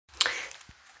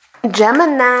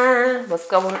Gemini, what's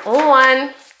going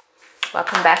on?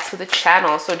 Welcome back to the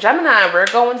channel. So Gemini, we're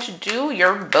going to do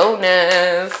your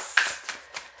bonus.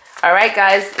 All right,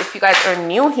 guys, if you guys are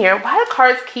new here, why do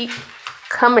cards keep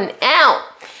coming out?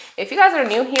 If you guys are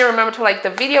new here, remember to like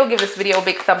the video, give this video a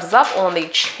big thumbs up on the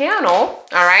channel.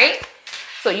 All right,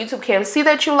 so YouTube can see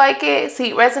that you like it,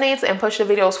 see it resonates, and push the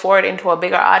videos forward into a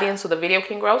bigger audience so the video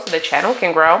can grow, so the channel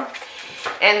can grow.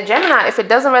 And Gemini, if it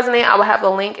doesn't resonate, I will have the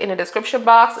link in the description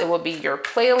box. It will be your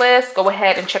playlist. Go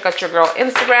ahead and check out your girl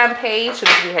Instagram page.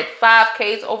 Since we hit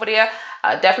 5Ks over there,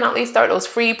 definitely start those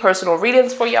free personal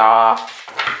readings for y'all.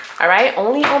 All right,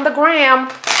 only on the gram.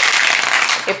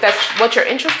 If that's what you're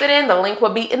interested in, the link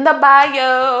will be in the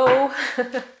bio.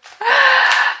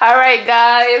 All right,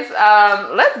 guys,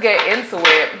 let's get into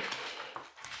it.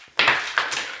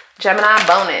 Gemini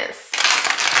bonus.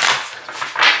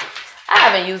 I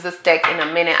haven't used this deck in a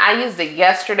minute. I used it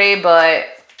yesterday, but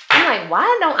I'm like,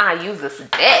 why don't I use this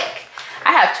deck?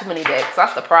 I have too many decks.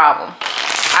 That's the problem.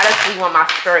 I just see what my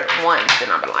spirit wants, and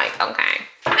I'm like, okay.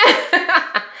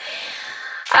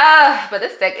 But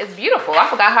this deck is beautiful. I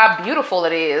forgot how beautiful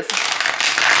it is.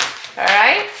 All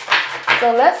right.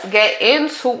 So let's get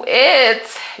into it.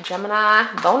 Gemini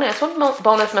bonus. What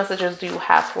bonus messages do you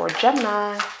have for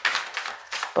Gemini?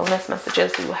 Bonus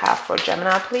messages do you have for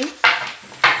Gemini, please?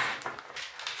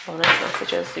 Bonus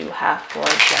messages do you have for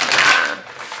Gemini?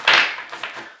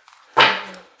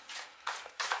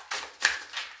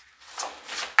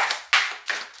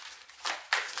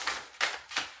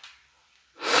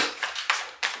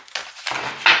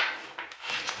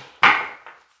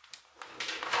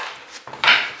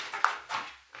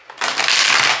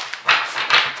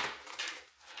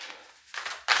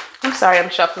 I'm sorry I'm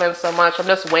shuffling so much. I'm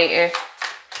just waiting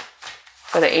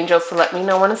for the angels to let me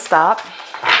know when to stop.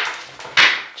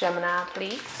 Gemini,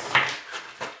 please.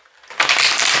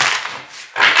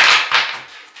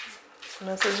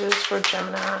 Messages for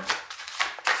Gemini.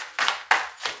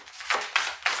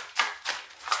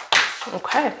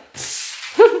 Okay.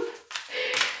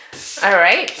 All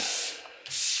right.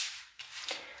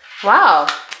 Wow.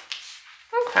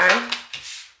 Okay.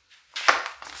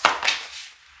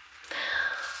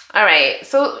 All right.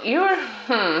 So you're,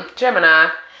 Gemini.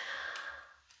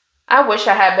 I wish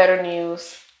I had better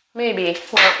news. Maybe.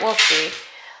 We'll see.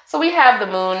 So we have the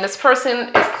moon. This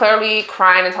person is clearly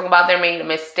crying and talking about they made a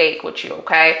mistake with you,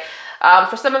 okay?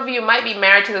 For some of you, you might be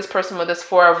married to this person with this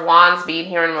Four of Wands being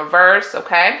here in reverse,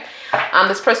 okay?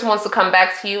 This person wants to come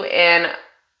back to you and,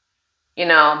 you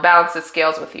know, balance the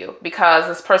scales with you, because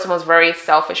this person was very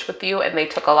selfish with you and they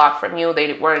took a lot from you.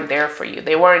 They weren't there for you.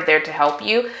 They weren't there to help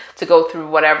you to go through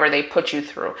whatever they put you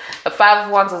through. The Five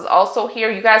of Wands is also here.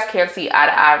 You guys can't see eye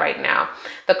to eye right now.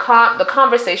 The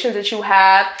conversations that you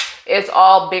have is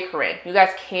all bickering. You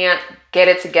guys can't get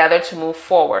it together to move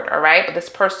forward, all right? But this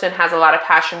person has a lot of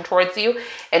passion towards you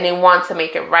and they want to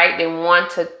make it right. They want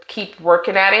to keep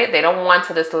working at it. They don't want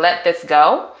to just let this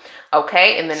go,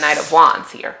 okay? In the Knight of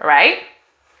Wands here, all right?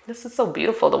 This is so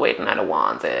beautiful the way the Knight of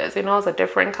Wands is. You know, it's a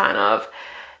different kind of,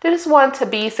 they just want to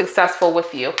be successful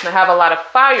with you. They have a lot of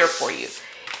fire for you.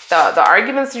 The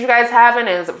arguments that you guys having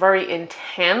is very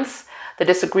intense. The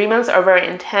disagreements are very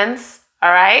intense,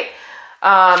 all right?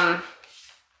 And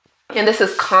this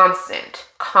is constant.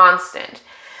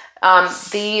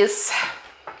 These,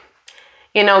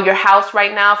 you know, your house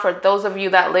right now, for those of you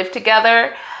that live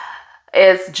together,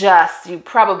 is just, you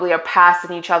probably are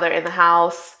passing each other in the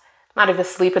house, not even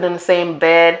sleeping in the same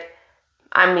bed.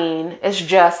 I mean, it's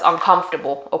just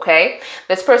uncomfortable, okay?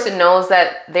 This person knows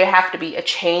that there have to be a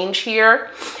change here.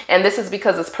 And this is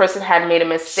because this person had made a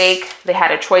mistake. They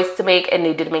had a choice to make and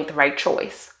they didn't make the right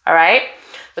choice, all right?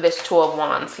 But there's Two of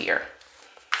Wands here.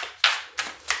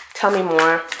 Tell me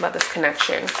more about this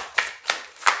connection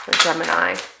with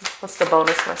Gemini. What's the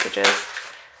bonus messages?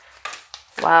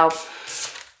 Wow.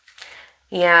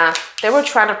 Yeah, they were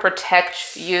trying to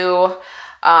protect you,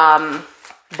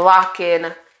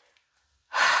 blocking,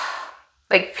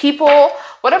 like people,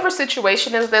 whatever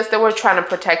situation is this, they were trying to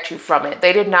protect you from it.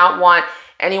 They did not want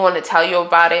anyone to tell you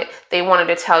about it. They wanted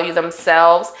to tell you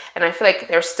themselves. And I feel like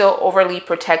they're still overly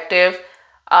protective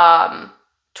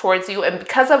towards you. And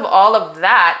because of all of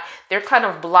that, they're kind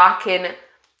of blocking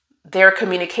their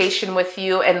communication with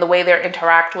you and the way they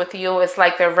interact with you. It's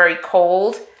like they're very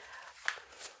cold.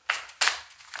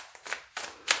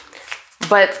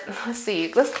 But let's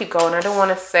see, let's keep going. I don't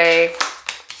want to say,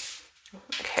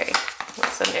 okay,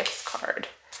 what's the next card?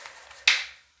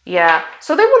 Yeah,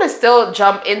 so they want to still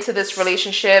jump into this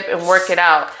relationship and work it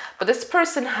out. But this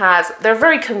person they're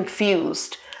very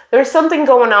confused. There's something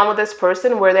going on with this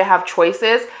person where they have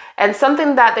choices and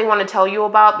something that they want to tell you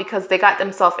about because they got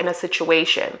themselves in a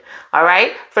situation. All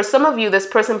right. For some of you, this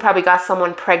person probably got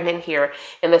someone pregnant here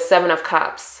in the Seven of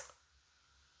Cups,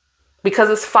 because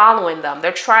it's following them.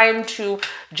 They're trying to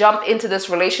jump into this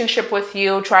relationship with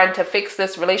you, trying to fix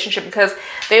this relationship because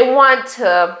they want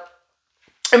to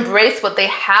embrace what they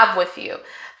have with you.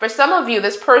 For some of you,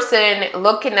 this person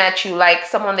looking at you like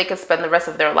someone they could spend the rest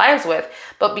of their lives with.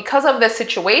 But because of this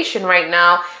situation right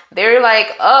now, they're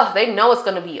like, oh, they know it's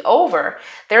going to be over.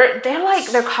 They're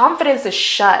like, their confidence is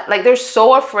shut. Like, they're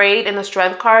so afraid in the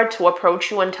Strength card to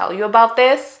approach you and tell you about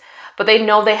this. But they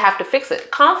know they have to fix it.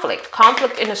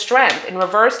 Conflict in the Strength. In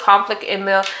reverse, conflict in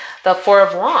the Four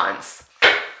of Wands.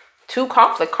 2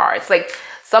 conflict cards. Like,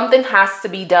 something has to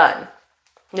be done.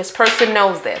 This person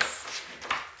knows this.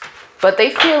 But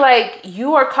they feel like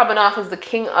you are coming off as the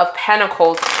King of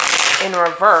Pentacles in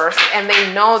reverse. And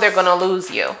they know they're going to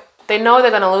lose you. They know they're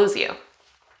going to lose you.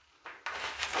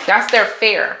 That's their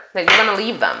fear. That you're going to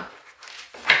leave them.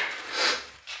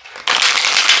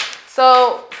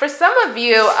 So for some of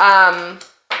you,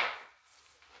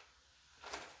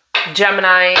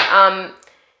 Gemini,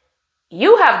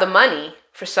 you have the money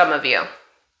for some of you.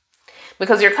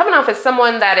 Because you're coming off as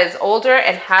someone that is older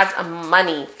and has a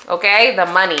money, okay? The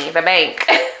money, the bank.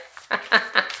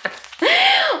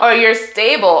 Or you're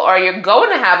stable, or you're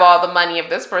going to have all the money if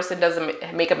this person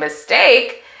doesn't make a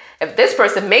mistake. If this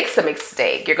person makes a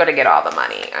mistake, you're going to get all the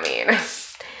money. I mean,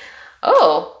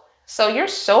 oh, so you're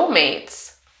soulmates.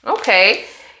 Okay,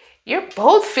 you're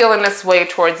both feeling this way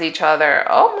towards each other.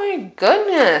 Oh my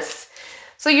goodness.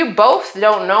 So you both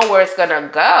don't know where it's gonna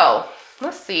go.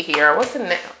 Let's see here. What's the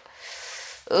next?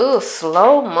 Ooh,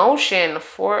 slow motion.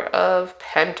 4 of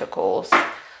Pentacles.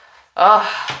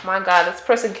 Oh my God, this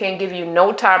person can't give you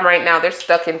no time right now. They're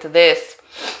stuck into this.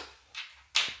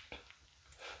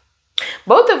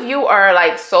 Both of you are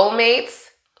like soulmates.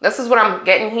 This is what I'm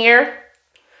getting here.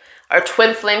 Or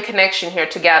twin flame connection here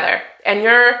together. And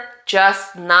you're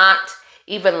just not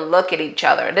even look at each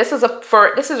other. This is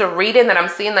a reading that I'm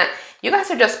seeing that you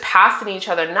guys are just passing each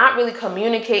other, not really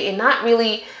communicating, not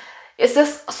really. It's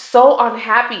just so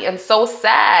unhappy and so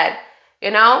sad, you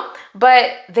know?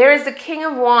 But there is the King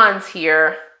of Wands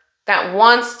here that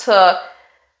wants to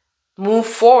move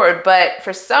forward, but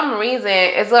for some reason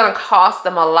it's going to cost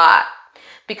them a lot,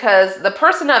 because the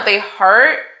person that they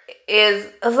hurt is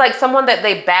like someone that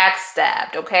they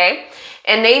backstabbed, okay?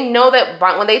 And they know that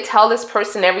when they tell this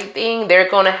person everything, they're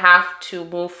going to have to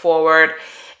move forward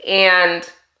and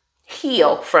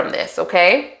heal from this,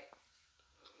 okay?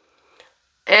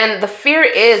 And the fear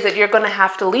is that you're going to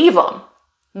have to leave them.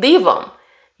 Leave them.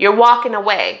 You're walking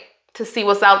away to see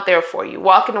what's out there for you.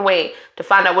 Walking away to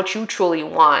find out what you truly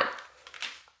want.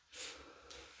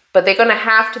 But they're going to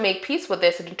have to make peace with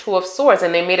this in the 2 of Swords.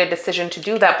 And they made a decision to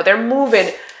do that. But they're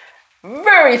moving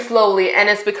very slowly. And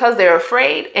it's because they're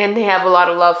afraid and they have a lot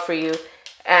of love for you.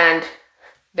 And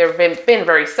they've been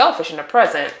very selfish in the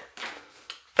present.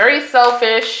 Very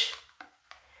selfish.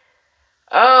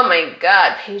 Oh my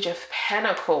God. Page of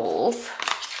Pentacles.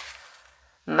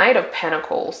 Knight of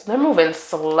Pentacles. They're moving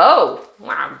slow.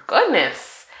 My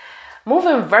goodness.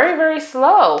 Moving very, very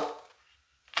slow.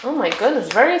 Oh my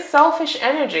goodness. Very selfish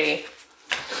energy.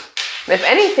 If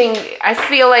anything, I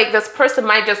feel like this person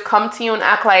might just come to you and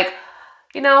act like,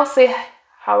 you know, say,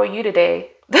 how are you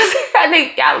today? I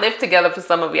think y'all live together for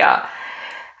some of y'all.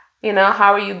 You know,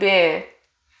 how are you been?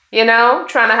 You know,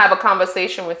 trying to have a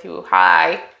conversation with you.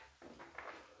 Hi.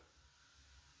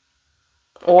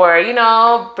 Or, you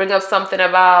know, bring up something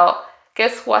about,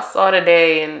 guess who I saw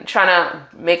today, and trying to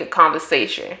make a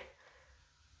conversation.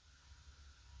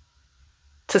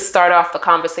 To start off the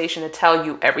conversation, to tell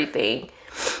you everything.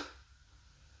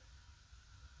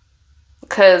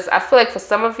 Because I feel like for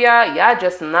some of y'all, y'all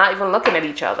just not even looking at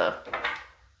each other.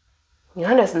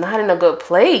 Y'all just not in a good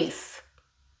place.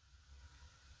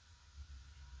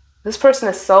 This person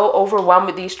is so overwhelmed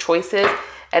with these choices.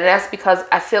 And that's because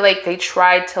I feel like they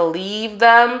tried to leave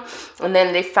them. And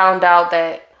then they found out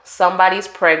that somebody's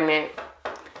pregnant.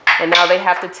 And now they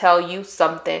have to tell you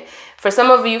something. For some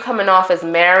of you coming off as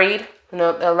married, you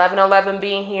know, 1111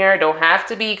 being here, don't have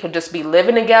to be, could just be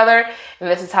living together. And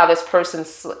this is how this person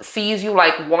sees you,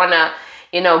 like wanna,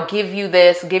 you know, give you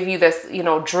this, you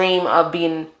know, dream of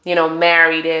being, you know,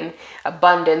 married in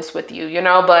abundance with you, you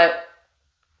know, but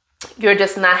you're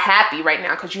just not happy right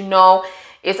now because you know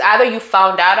it's either you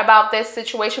found out about this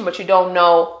situation, but you don't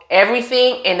know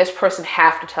everything, and this person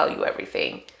have to tell you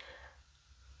everything.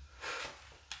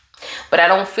 But I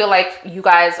don't feel like you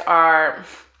guys are,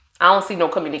 I don't see no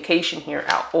communication here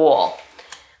at all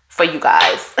for you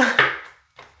guys.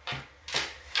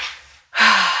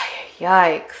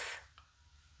 Yikes.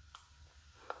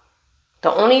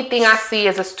 The only thing I see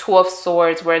is this Two of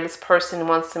Swords, where this person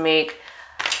wants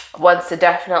to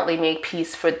definitely make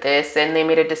peace for this, and they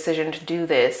made a decision to do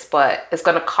this, but it's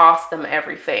going to cost them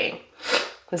everything.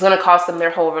 It's going to cost them their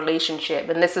whole relationship,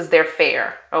 and this is their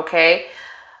fare, okay?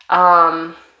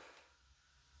 But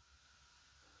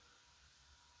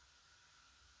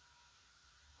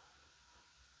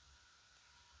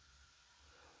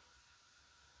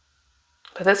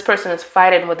this person is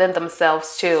fighting within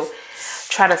themselves too,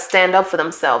 trying to stand up for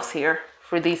themselves here,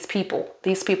 for these people.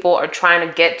 These people are trying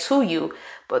to get to you,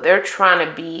 but they're trying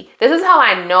to be, this is how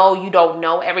I know you don't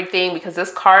know everything, because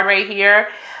this card right here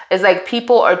is like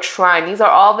people are trying. These are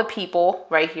all the people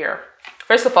right here.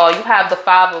 First of all, you have the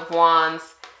Five of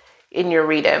Wands in your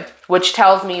reading, which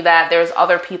tells me that there's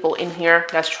other people in here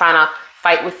that's trying to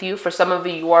fight with you. For some of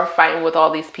you, you are fighting with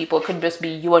all these people. It could just be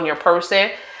you and your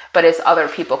person, but it's other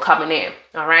people coming in.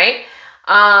 All right.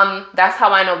 That's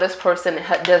how I know this person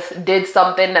just did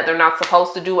something that they're not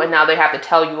supposed to do, and now they have to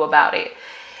tell you about it.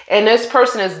 And this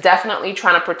person is definitely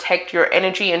trying to protect your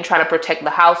energy and trying to protect the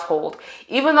household.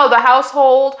 Even though the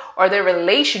household or their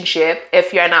relationship,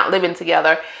 if you're not living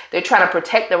together, they're trying to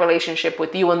protect the relationship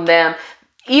with you and them,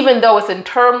 even though it's in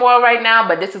turmoil right now.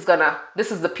 But this is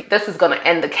gonna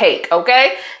end the cake,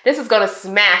 okay? This is gonna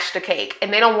smash the cake,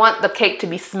 and they don't want the cake to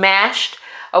be smashed.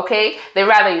 Okay, they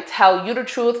rather tell you the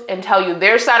truth and tell you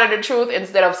their side of the truth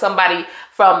instead of somebody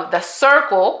from the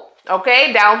circle,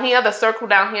 okay, down here, the circle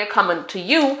down here, coming to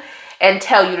you and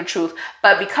tell you the truth.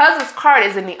 But because this card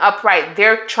is in the upright,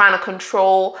 they're trying to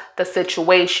control the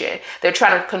situation. They're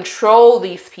trying to control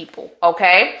these people,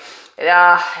 okay?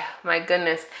 My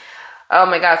goodness. Oh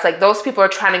my God, it's like those people are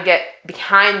trying to get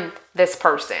behind this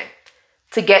person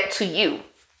to get to you.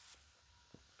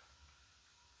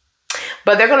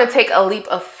 But they're going to take a leap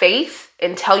of faith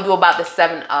and tell you about the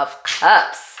Seven of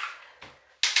Cups.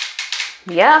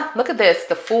 Yeah, look at this,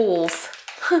 the Fools.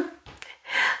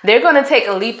 They're going to take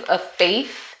a leap of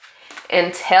faith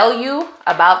and tell you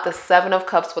about the Seven of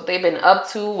Cups, what they've been up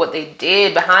to, what they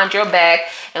did behind your back,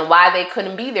 and why they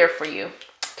couldn't be there for you.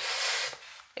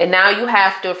 And now you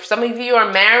have to, if some of you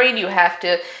are married, you have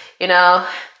to, you know,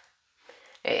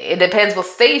 it depends what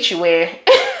state you in.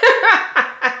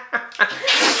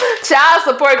 Child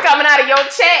support coming out of your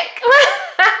check.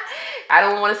 I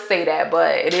don't want to say that,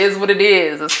 but it is what it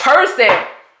is. This person,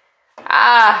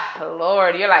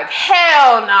 Lord, you're like,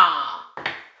 hell no.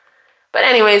 But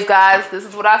anyways, guys, this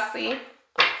is what I see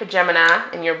for Gemini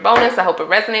in your bonus. I hope it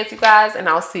resonates, you guys, and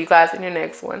I'll see you guys in your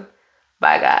next one.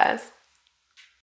 Bye, guys.